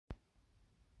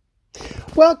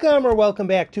Welcome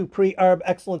back to Pre-Arb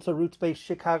Excellence, a roots-based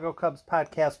Chicago Cubs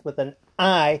podcast with an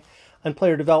eye on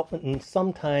player development. And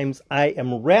sometimes I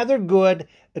am rather good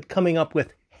at coming up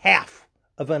with half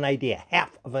of an idea.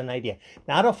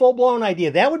 Not a full-blown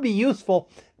idea. That would be useful.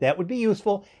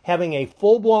 Having a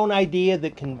full-blown idea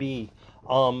that can be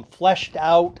fleshed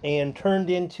out and turned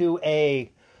into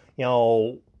a,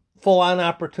 full-on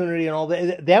opportunity and all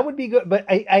that. That would be good. But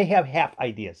I have half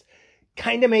ideas.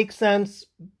 Kind of makes sense,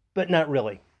 but not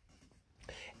really.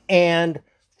 And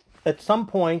at some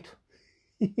point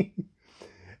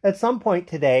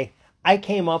today, I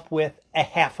came up with a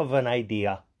half of an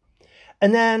idea.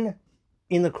 And then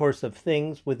in the course of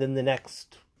things within the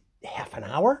next half an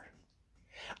hour,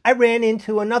 I ran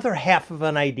into another half of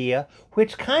an idea,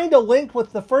 which kind of linked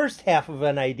with the first half of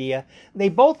an idea. They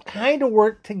both kind of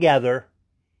work together,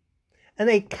 and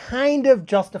they kind of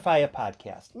justify a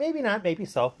podcast. Maybe not, maybe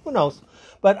so. Who knows?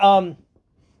 But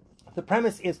the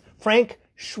premise is Frank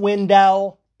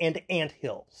Schwindel and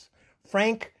Anthills.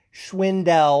 Frank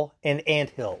Schwindel and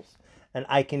Anthills. And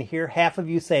I can hear half of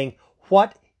you saying,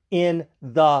 what in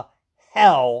the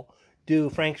hell do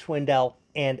Frank Schwindel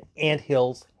and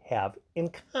Anthills have in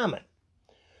common?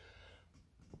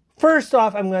 First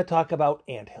off, I'm going to talk about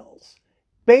anthills.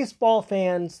 Baseball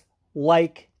fans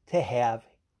like to have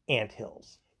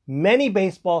anthills. Many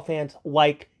baseball fans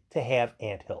like to have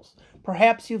anthills.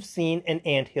 Perhaps you've seen an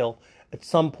anthill at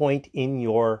some point in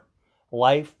your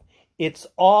life. It's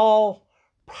all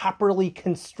properly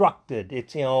constructed.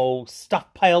 It's,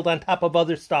 stuff piled on top of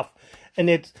other stuff.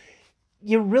 And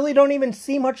you really don't even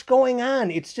see much going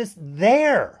on. It's just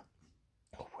there.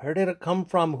 Where did it come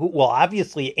from? Well,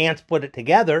 obviously ants put it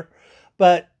together,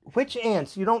 but which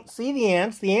ants? You don't see the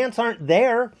ants. The ants aren't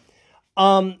there.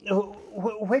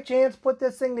 Which ants put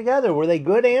this thing together? Were they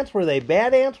good ants? Were they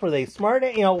bad ants? Were they smart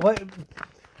ants? What?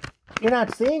 You're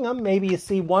not seeing them. Maybe you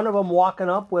see one of them walking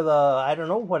up with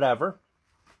whatever.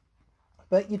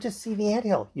 But you just see the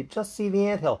anthill.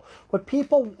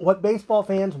 What baseball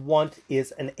fans want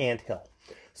is an anthill.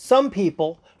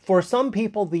 For some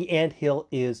people, the anthill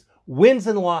is wins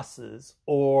and losses,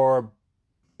 or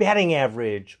batting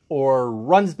average, or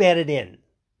runs batted in.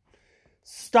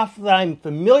 Stuff that I'm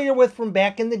familiar with from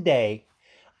back in the day.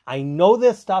 I know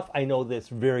this stuff. I know this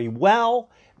very well.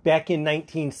 Back in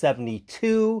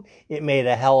 1972, it made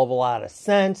a hell of a lot of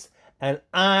sense, and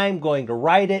I'm going to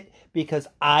write it because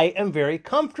I am very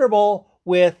comfortable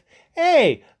with,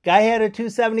 hey, guy had a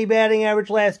 270 batting average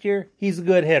last year. He's a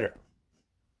good hitter.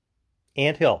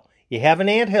 Anthill. You have an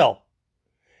anthill.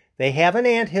 They have an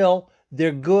anthill.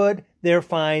 They're good. They're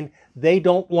fine. They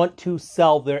don't want to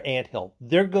sell their anthill.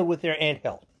 They're good with their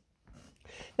anthill.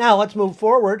 Now, let's move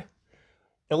forward,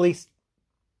 at least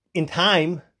in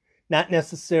time, not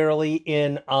necessarily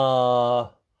in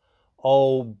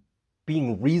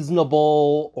being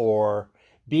reasonable or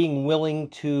being willing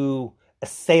to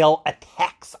assail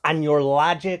attacks on your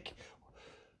logic.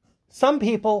 Some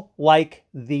people like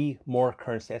the more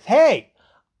current stance. Hey,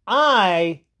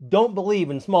 I don't believe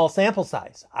in small sample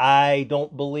size. I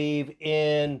don't believe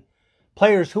in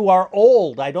players who are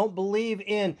old. I don't believe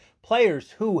in players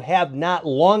who have not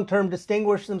long-term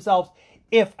distinguished themselves.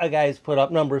 If a guy's put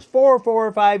up numbers for 4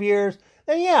 or 5 years,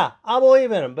 then yeah, I'll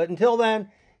believe in him. But until then,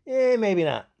 maybe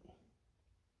not.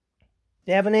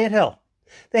 They have an anthill.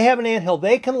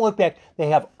 They can look back. They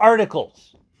have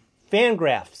articles.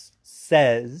 Fangraphs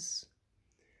says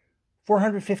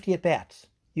 450 at-bats.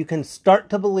 You can start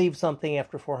to believe something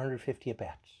after 450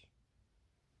 at-bats.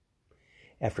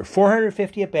 After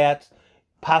 450 at-bats,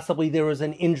 possibly there was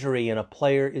an injury and a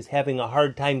player is having a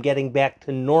hard time getting back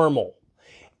to normal.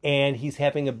 And he's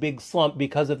having a big slump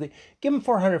because of give him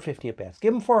 450 at-bats.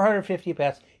 Give him 450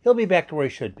 at-bats. He'll be back to where he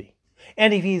should be.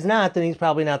 And if he's not, then he's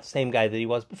probably not the same guy that he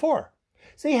was before.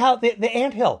 See how the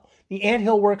anthill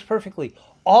works perfectly.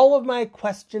 All of my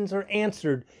questions are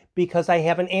answered because I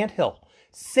have an anthill.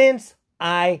 Since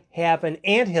I have an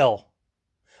anthill,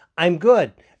 I'm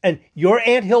good. And your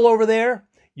anthill over there,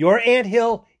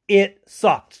 it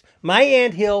sucks. My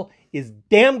anthill is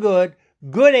damn good.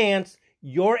 Good ants.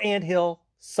 Your anthill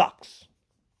sucks.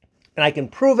 And I can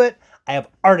prove it. I have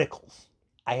articles.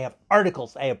 I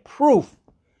have proof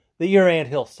that your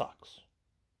anthill sucks.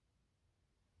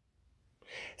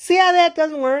 See how that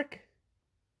doesn't work?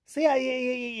 See how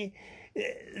they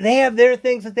have their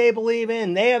things that they believe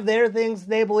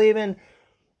in.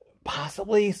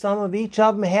 Possibly some of each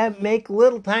of them make a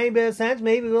little tiny bit of sense,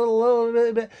 maybe a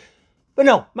little bit. But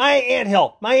no, my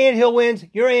anthill wins.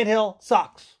 Your anthill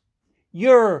sucks.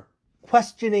 You're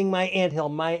questioning my anthill.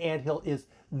 My anthill is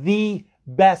the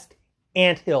best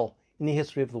anthill in the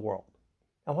history of the world.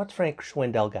 Now, what's Frank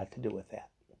Schwindel got to do with that?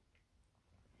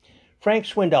 Frank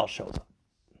Schwindel shows up.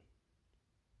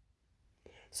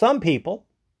 Some people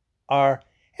are,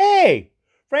 hey,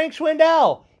 Frank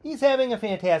Schwindel, he's having a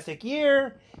fantastic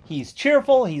year. He's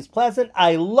cheerful. He's pleasant.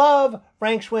 I love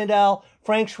Frank Schwindel.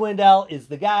 Frank Schwindel is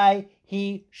the guy.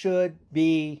 He should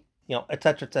be,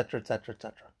 etc., etc., etc.,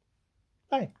 etc.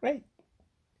 Fine, great.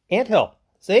 Anthill.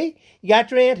 See? You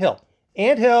got your Anthill.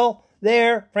 Anthill,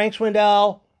 there, Frank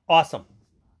Schwindel, awesome.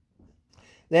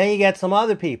 Then you get some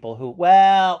other people who,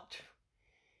 well,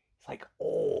 it's like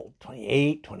old,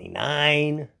 28,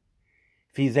 29.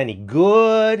 If he's any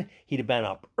good, he'd have been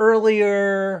up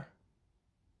earlier.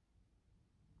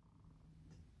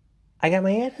 I got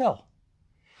my Anthill.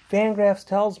 Fangraphs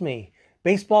tells me.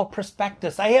 Baseball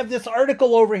Prospectus. I have this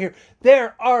article over here.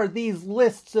 There are these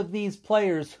lists of these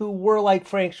players who were like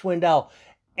Frank Schwindel,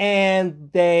 and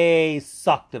they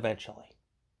sucked eventually.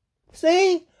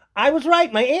 See? I was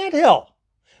right. My Anthill.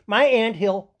 My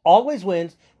Anthill always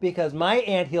wins because my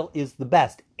Anthill is the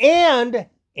best. And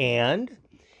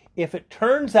if it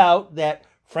turns out that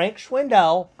Frank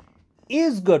Schwindel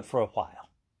is good for a while,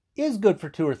 is good for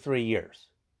 2 or 3 years,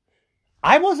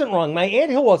 I wasn't wrong. My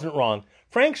Anthill wasn't wrong.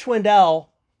 Frank Schwindel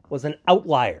was an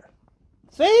outlier.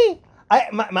 See?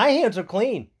 My hands are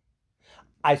clean.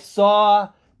 I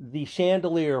saw the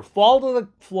chandelier fall to the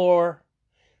floor,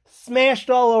 smashed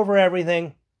all over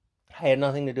everything. I had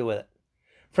nothing to do with it.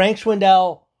 Frank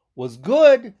Schwindel was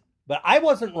good, but I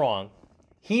wasn't wrong.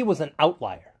 He was an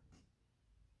outlier.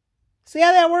 See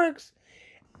how that works?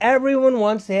 Everyone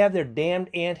wants to have their damned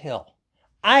Anthill.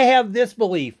 I have this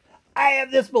belief. I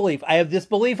have this belief. I have this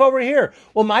belief over here.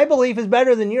 Well, my belief is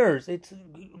better than yours. It's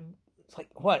like,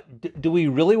 what? Do we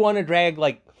really want to drag,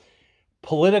 like,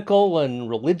 political and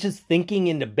religious thinking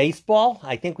into baseball?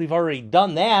 I think we've already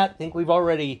done that. I think we've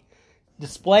already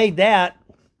displayed that.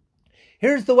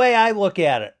 Here's the way I look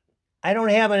at it. I don't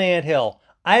have an Anthill.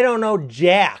 I don't know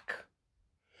jack.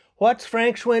 What's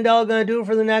Frank Schwindel going to do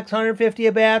for the next 150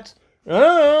 at-bats? I don't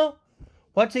know.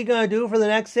 What's he going to do for the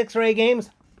next 6 or 8 games?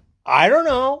 I don't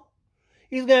know.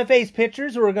 He's going to face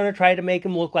pitchers who are going to try to make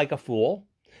him look like a fool.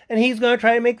 And he's going to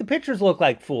try to make the pitchers look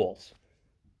like fools.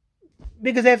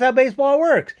 Because that's how baseball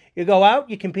works. You go out,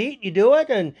 you compete, you do it,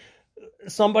 and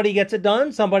somebody gets it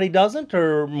done, somebody doesn't,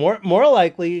 or more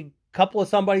likely, a couple of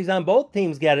somebodies on both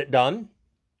teams get it done.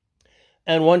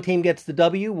 And one team gets the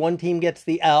W, one team gets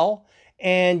the L,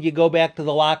 and you go back to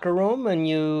the locker room and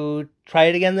you try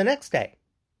it again the next day.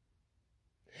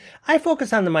 I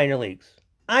focus on the minor leagues.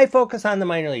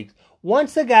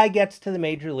 Once a guy gets to the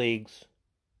major leagues,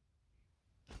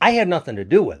 I had nothing to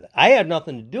do with it. I had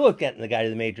nothing to do with getting the guy to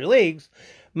the major leagues.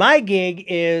 My gig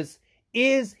is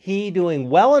he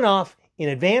doing well enough in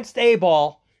advanced A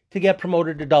ball to get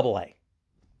promoted to Double A?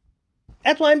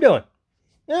 That's what I'm doing.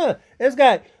 Yeah, this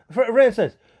guy, for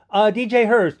instance, DJ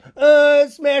Hurst,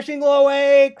 smashing low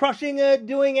A, crushing it,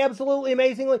 doing absolutely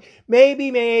amazingly.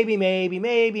 Maybe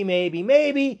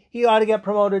he ought to get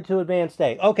promoted to Advanced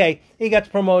A. Okay, he gets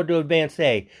promoted to Advanced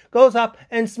A. Goes up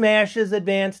and smashes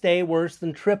Advanced A worse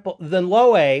than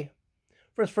low A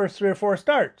for his first 3 or 4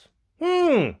 starts.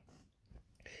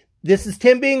 This is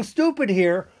Tim being stupid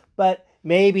here, but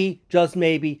maybe, just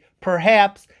maybe,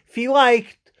 perhaps, if he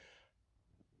liked,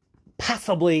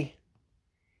 possibly,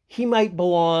 he might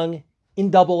belong in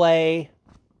Double A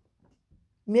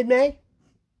mid-May. If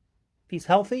he's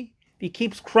healthy, if he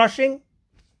keeps crushing,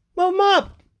 move him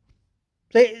up.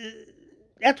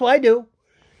 That's what I do.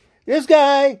 This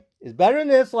guy is better than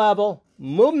this level.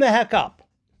 Move him the heck up.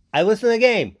 I listen to the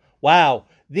game. Wow,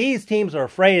 these teams are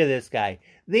afraid of this guy.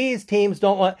 These teams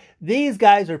don't want... These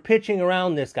guys are pitching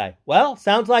around this guy. Well,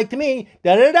 sounds like to me,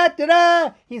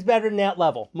 da-da-da-da-da, he's better than that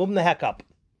level. Move him the heck up.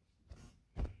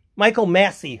 Michael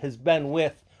Massey has been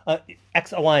with,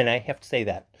 ex-Illini, I have to say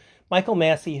that. Michael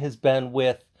Massey has been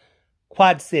with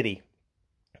Quad City,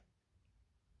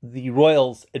 the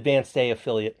Royals Advanced A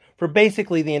affiliate, for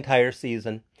basically the entire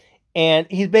season. And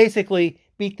he's basically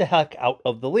beat the heck out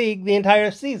of the league the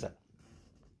entire season.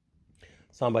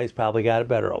 Somebody's probably got a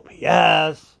better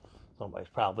OPS. Somebody's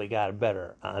probably got a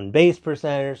better on-base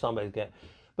percentage.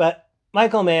 But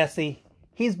Michael Massey,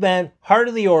 he's been heart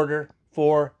of the order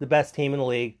for the best team in the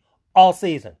league all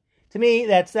season. To me,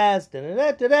 that says, move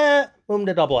him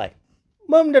to Double A.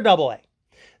 Move him to Double A.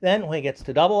 Then, when he gets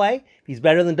to Double A, if he's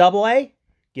better than Double A,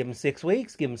 give him 6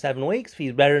 weeks, give him 7 weeks. If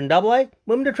he's better than Double A,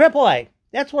 move him to Triple A.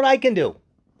 That's what I can do.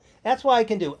 That's what I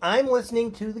can do. I'm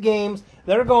listening to the games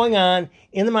that are going on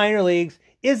in the minor leagues.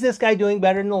 Is this guy doing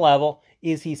better than the level?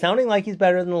 Is he sounding like he's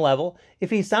better than the level? If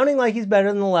he's sounding like he's better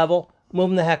than the level, move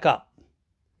him the heck up.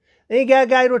 Then you got a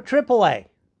guy to a Triple A.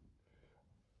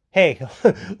 Hey,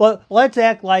 well, let's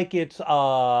act like it's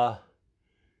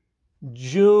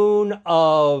June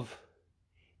of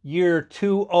year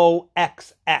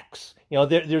 20XX.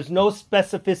 There's no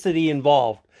specificity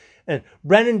involved. And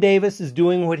Brennan Davis is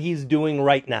doing what he's doing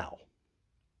right now.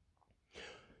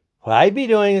 What I'd be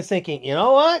doing is thinking, you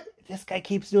know what? If this guy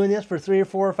keeps doing this for 3 or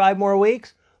 4 or 5 more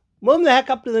weeks, move him the heck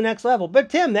up to the next level. But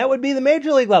Tim, that would be the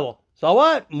major league level. So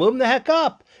what? Move him the heck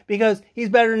up because he's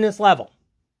better than this level.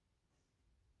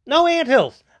 No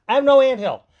anthills. I have no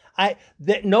anthill.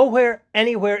 Nowhere,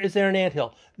 anywhere is there an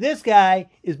anthill. This guy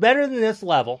is better than this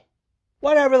level.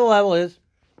 Whatever the level is,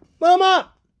 move him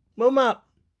up. Move him up.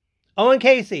 Owen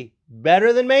Casey,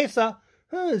 better than Mesa.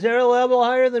 Is there a level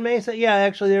higher than Mesa? Yeah,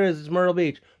 actually there is. It's Myrtle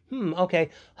Beach. Okay.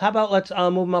 How about let's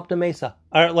move him up to Mesa?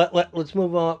 All right, let's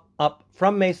move him up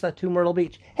from Mesa to Myrtle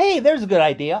Beach. Hey, there's a good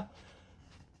idea.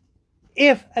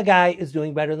 If a guy is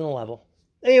doing better than the level,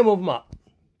 then you move him up.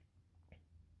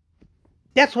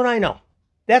 That's what I know.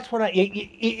 That's what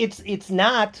it's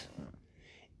not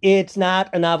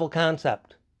a novel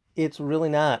concept. It's really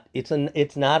not.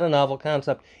 It's not a novel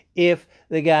concept. If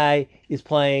the guy is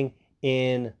playing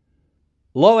in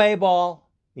low A ball,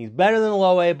 he's better than the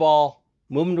low A ball,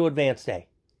 move him to advanced A.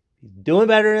 He's doing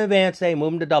better in advanced A,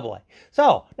 move him to double A.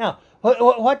 So, now,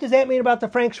 what does that mean about the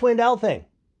Frank Schwindel thing?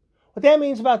 What that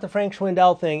means about the Frank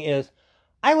Schwindel thing is,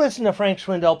 I listened to Frank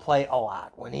Schwindel play a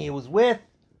lot when he was with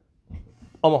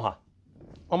Omaha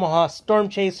Storm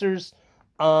Chasers.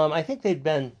 I think they'd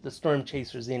been the Storm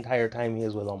Chasers the entire time he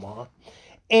was with Omaha.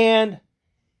 And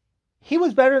he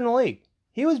was better in the league.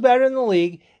 He was better in the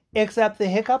league, except the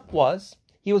hiccup was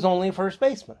he was only a first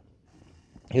baseman.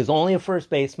 He was only a first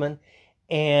baseman,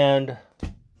 and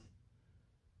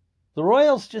the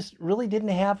Royals just really didn't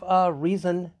have a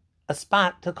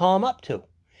spot to call him up to.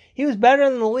 He was better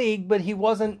than the league, but he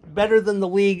wasn't better than the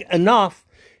league enough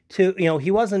to,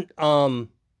 he wasn't,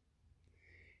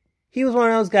 he was one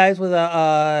of those guys with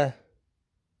a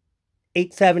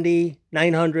 870,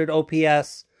 900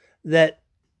 OPS that,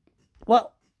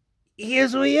 well, he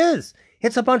is who he is.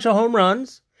 Hits a bunch of home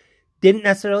runs, didn't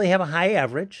necessarily have a high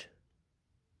average,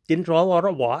 didn't draw a lot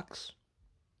of walks,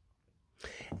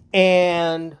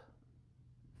 and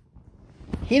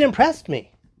he'd impressed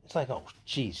me. It's like, oh,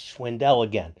 geez, Schwindel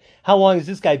again. How long has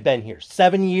this guy been here?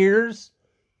 7 years?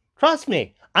 Trust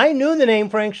me, I knew the name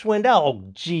Frank Schwindel. Oh,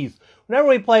 geez. Whenever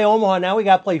we play Omaha, now we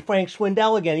got to play Frank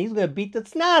Schwindel again. He's going to beat the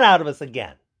snot out of us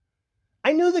again.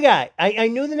 I knew the guy. I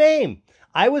knew the name.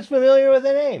 I was familiar with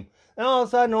the name. And all of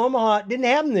a sudden, Omaha didn't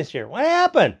have him this year. What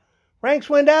happened? Frank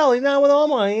Schwindel, he's not with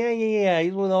Omaha. Yeah.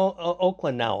 He's with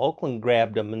Oakland now. Oakland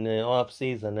grabbed him in the off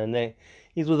season, and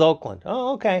he's with Oakland.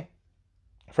 Oh, okay.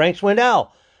 Frank Schwindel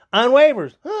on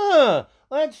waivers.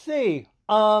 Let's see.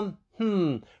 Frank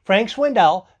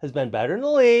Schwindel has been better in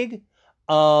the league.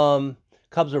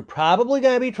 Cubs are probably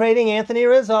going to be trading Anthony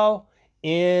Rizzo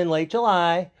in late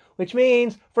July, which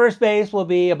means first base will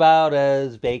be about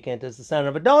as vacant as the center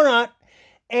of a donut.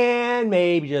 And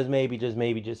maybe, just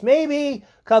maybe,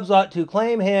 Cubs ought to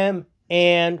claim him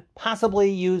and possibly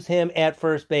use him at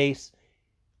first base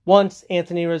once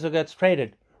Anthony Rizzo gets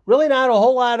traded. Really not a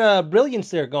whole lot of brilliance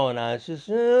there going on. It's just,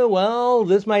 well,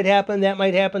 this might happen, that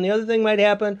might happen, the other thing might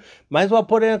happen. Might as well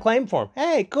put in a claim for him.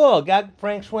 Hey, cool, got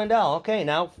Frank Schwindel. Okay,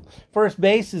 now first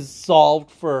base is solved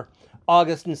for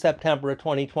August and September of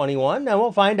 2021. Now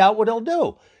we'll find out what he'll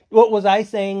do. What was I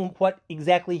saying what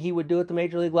exactly he would do at the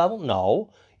major league level? No.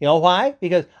 You know why?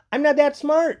 Because I'm not that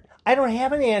smart. I don't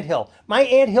have an anthill. My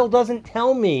anthill doesn't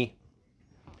tell me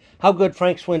how good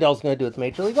Frank Schwindel is going to do at the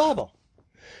major league level.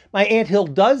 My anthill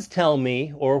does tell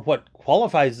me, or what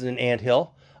qualifies as an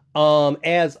anthill,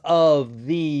 as of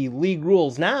the league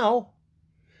rules now,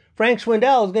 Frank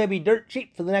Schwindel is going to be dirt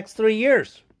cheap for the next 3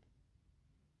 years.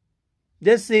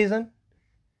 This season,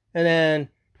 and then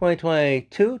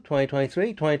 2022,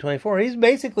 2023, 2024, he's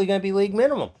basically going to be league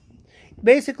minimum.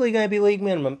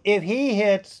 If he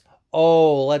hits,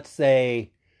 let's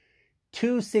say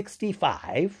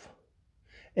 265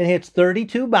 and hits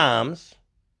 32 bombs,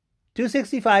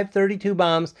 265, 32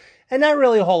 bombs, and not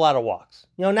really a whole lot of walks.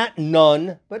 Not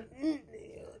none, but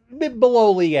a bit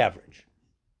below league average.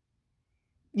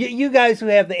 You guys who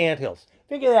have the anthills,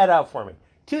 figure that out for me.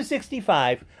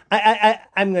 265.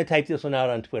 I'm going to type this one out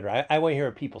on Twitter. I want to hear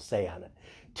what people say on it.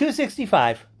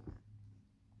 265.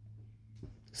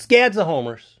 Scads of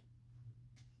homers.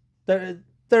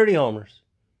 30 homers.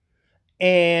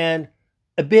 And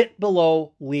a bit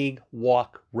below league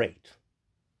walk rate.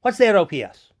 What's that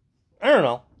OPS? I don't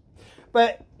know.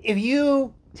 But if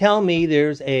you tell me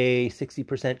there's a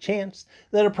 60% chance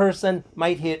that a person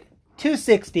might hit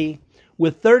 260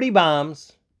 with 30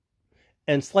 bombs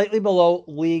and slightly below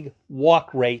league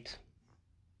walk rate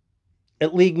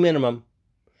at league minimum,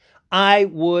 I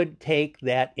would take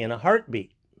that in a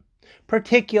heartbeat,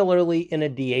 particularly in a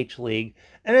DH league,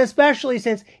 and especially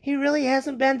since he really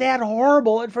hasn't been that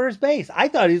horrible at first base. I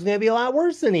thought he was going to be a lot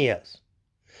worse than he is.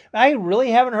 I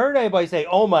really haven't heard anybody say,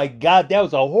 oh my God, that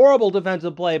was a horrible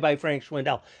defensive play by Frank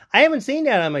Schwindel. I haven't seen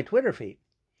that on my Twitter feed.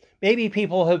 Maybe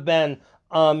people have been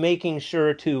making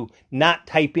sure to not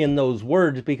type in those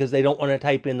words because they don't want to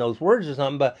type in those words or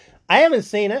something, but I haven't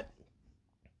seen it.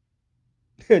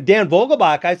 Dan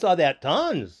Vogelbach, I saw that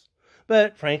tons.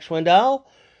 But Frank Schwindel,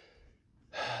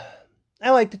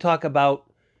 I like to talk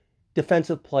about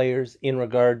defensive players in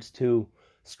regards to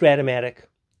Stratomatic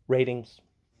ratings.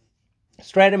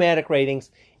 Stratomatic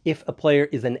ratings, if a player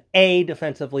is an A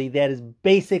defensively, that is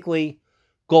basically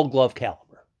Gold Glove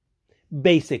caliber.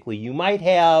 Basically, you might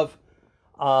have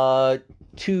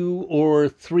 2 or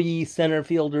 3 center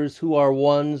fielders who are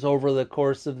ones over the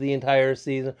course of the entire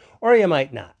season, or you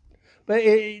might not. But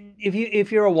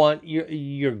if you're a 1,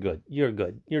 you're good. You're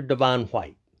good. You're Devon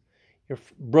White. You're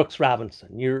Brooks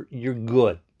Robinson. You're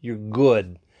good. You're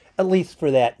good, at least for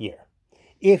that year.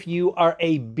 If you are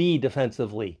a B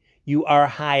defensively, you are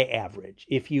high average.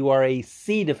 If you are a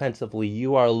C defensively,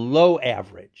 you are low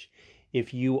average.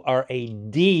 If you are a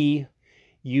D,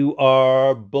 you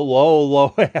are below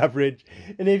low average.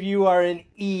 And if you are an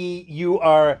E, you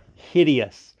are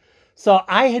hideous. So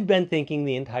I had been thinking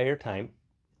the entire time,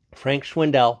 Frank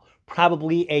Schwindel,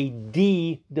 probably a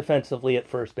D defensively at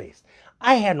first base.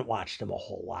 I hadn't watched him a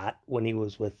whole lot when he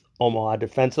was with Omaha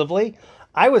defensively.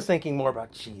 I was thinking more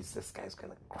about, geez, this guy's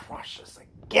going to crush us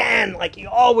again, like he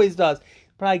always does.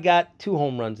 Probably got 2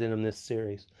 home runs in him this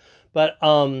series. But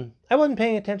I wasn't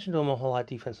paying attention to him a whole lot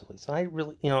defensively. So I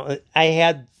really, I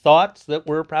had thoughts that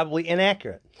were probably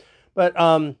inaccurate. But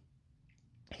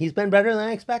he's been better than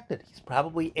I expected. He's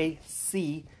probably a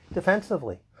C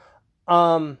defensively.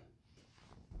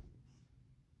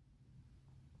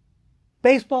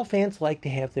 Baseball fans like to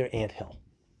have their anthill.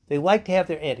 They like to have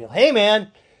their anthill. Hey,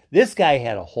 man, this guy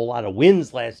had a whole lot of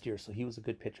wins last year, so he was a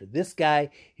good pitcher. This guy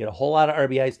had a whole lot of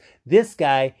RBIs. This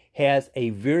guy has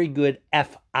a very good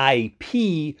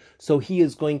FIP, so he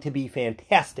is going to be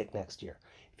fantastic next year.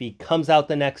 If he comes out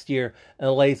the next year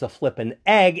and lays a flippin'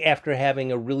 egg after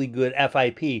having a really good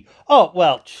FIP, oh,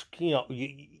 well, you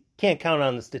can't count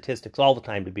on the statistics all the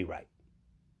time to be right.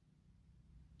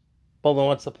 Well, then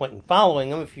what's the point in following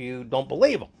him if you don't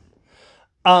believe him?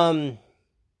 I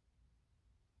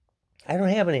don't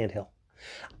have an anthill.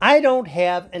 I don't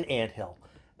have an anthill.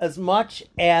 As much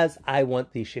as I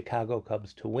want the Chicago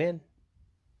Cubs to win,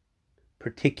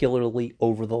 particularly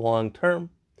over the long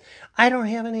term, I don't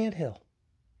have an anthill.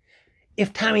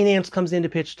 If Tommy Nance comes in to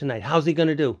pitch tonight, how's he going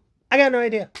to do? I got no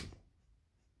idea.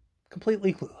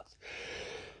 Completely clueless.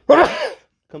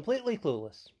 Completely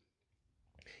clueless.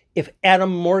 If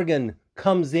Adam Morgan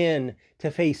comes in to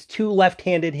face 2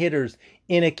 left-handed hitters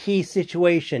in a key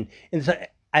situation, I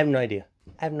have no idea.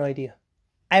 I have no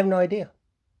idea.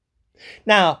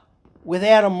 Now, with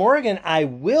Adam Morgan, I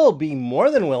will be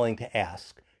more than willing to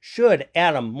ask, should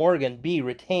Adam Morgan be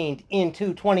retained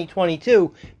into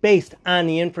 2022 based on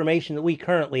the information that we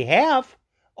currently have?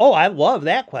 Oh, I love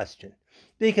that question.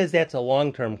 Because that's a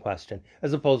long-term question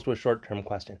as opposed to a short-term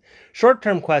question.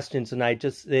 Short-term questions tonight,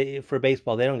 just for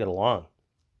baseball, they don't get along.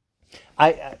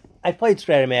 I played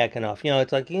Stratomatic enough.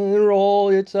 It's like,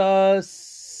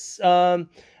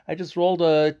 I just rolled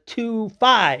a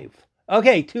 2-5.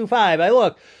 Okay, 2-5. I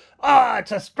look,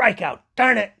 it's a strikeout.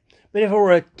 Darn it. But if it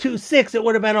were a 2-6, it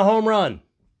would have been a home run.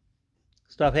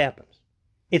 Stuff happens.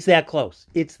 It's that close.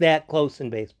 It's that close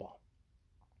in baseball.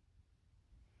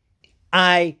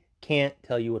 I can't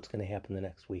tell you what's going to happen the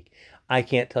next week. I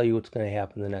can't tell you what's going to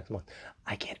happen the next month.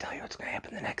 I can't tell you what's going to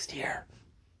happen the next year.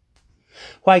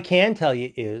 What I can tell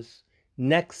you is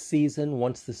next season,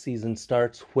 once the season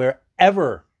starts,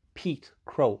 wherever Pete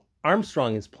Crow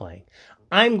Armstrong is playing,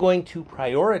 I'm going to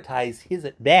prioritize his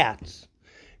at-bats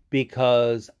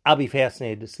because I'll be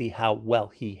fascinated to see how well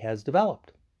he has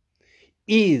developed.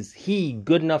 Is he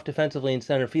good enough defensively in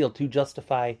center field to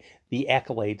justify the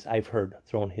accolades I've heard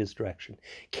thrown his direction?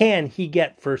 Can he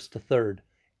get first to third,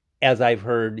 as I've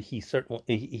heard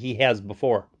he has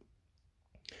before?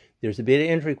 There's a bit of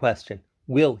injury question.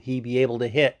 Will he be able to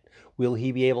hit? Will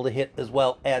he be able to hit as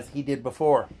well as he did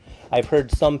before? I've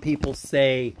heard some people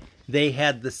say they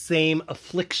had the same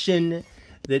affliction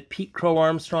that Pete Crow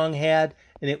Armstrong had,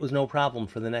 and it was no problem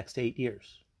for the next 8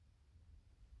 years.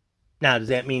 Now, does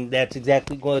that mean that's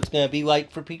exactly what it's going to be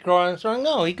like for Pete Crow Armstrong?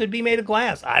 No, he could be made of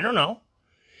glass. I don't know.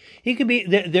 He could be.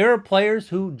 There are players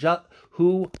who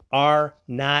are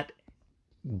not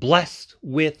blessed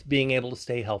with being able to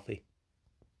stay healthy.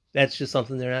 That's just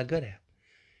something they're not good at.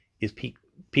 Is Pete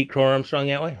Pete Crow Armstrong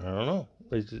that way? I don't know.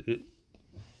 Listen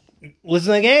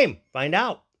to the game. Find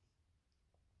out.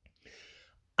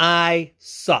 I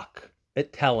suck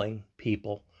at telling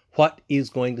people what is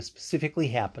going to specifically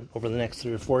happen over the next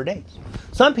 3 or 4 days.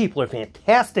 Some people are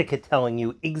fantastic at telling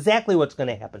you exactly what's going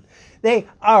to happen. They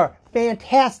are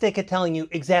fantastic at telling you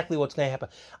exactly what's going to happen.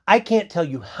 I can't tell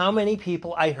you how many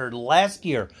people I heard last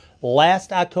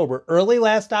October, early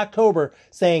last October,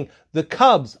 saying the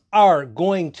Cubs are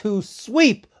going to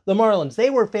sweep the Marlins. They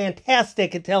were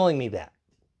fantastic at telling me that.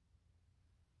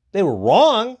 They were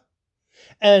wrong.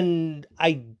 And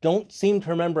I don't seem to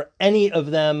remember any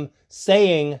of them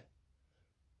saying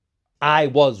I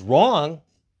was wrong.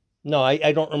 No,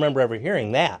 I don't remember ever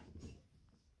hearing that.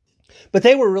 But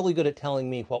they were really good at telling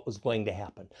me what was going to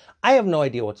happen. I have no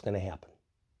idea what's going to happen.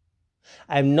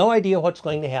 I have no idea what's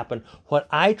going to happen. What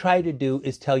I try to do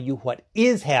is tell you what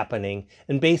is happening,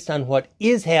 and based on what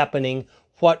is happening,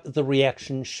 what the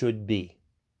reaction should be.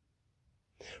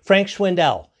 Frank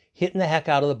Schwindel hitting the heck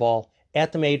out of the ball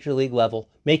at the major league level,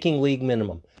 making league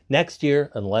minimum. Next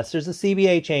year, unless there's a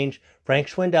CBA change, Frank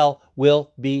Schwindel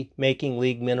will be making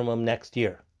league minimum next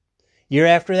year. Year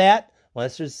after that,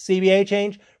 unless there's a CBA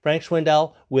change, Frank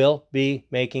Schwindel will be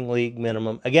making league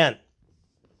minimum again.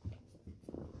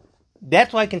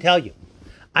 That's what I can tell you.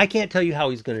 I can't tell you how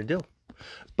he's going to do.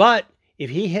 But if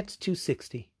he hits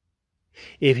 260,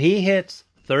 if he hits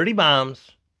 30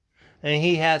 bombs, and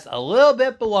he has a little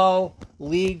bit below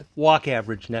league walk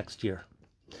average next year,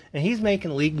 and he's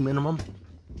making league minimum,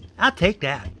 I'll take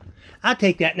that. I'll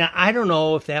take that. Now, I don't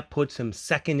know if that puts him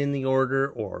second in the order,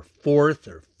 or fourth,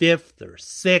 or fifth, or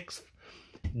sixth.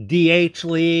 DH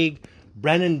league,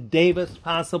 Brennan Davis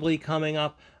possibly coming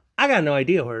up. I got no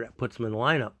idea where that puts him in the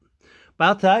lineup. But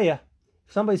I'll tell you,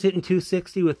 if somebody's hitting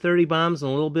 260 with 30 bombs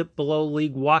and a little bit below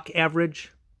league walk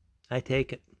average, I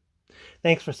take it.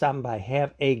 Thanks for stopping by.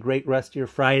 Have a great rest of your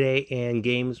Friday, and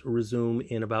games resume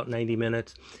in about 90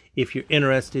 minutes. If you're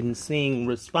interested in seeing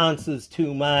responses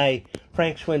to my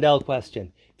Frank Schwindel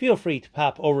question, feel free to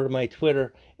pop over to my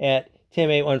Twitter at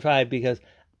Tim815, because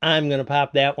I'm going to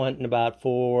pop that one in about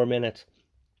 4 minutes.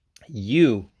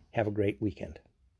 You have a great weekend.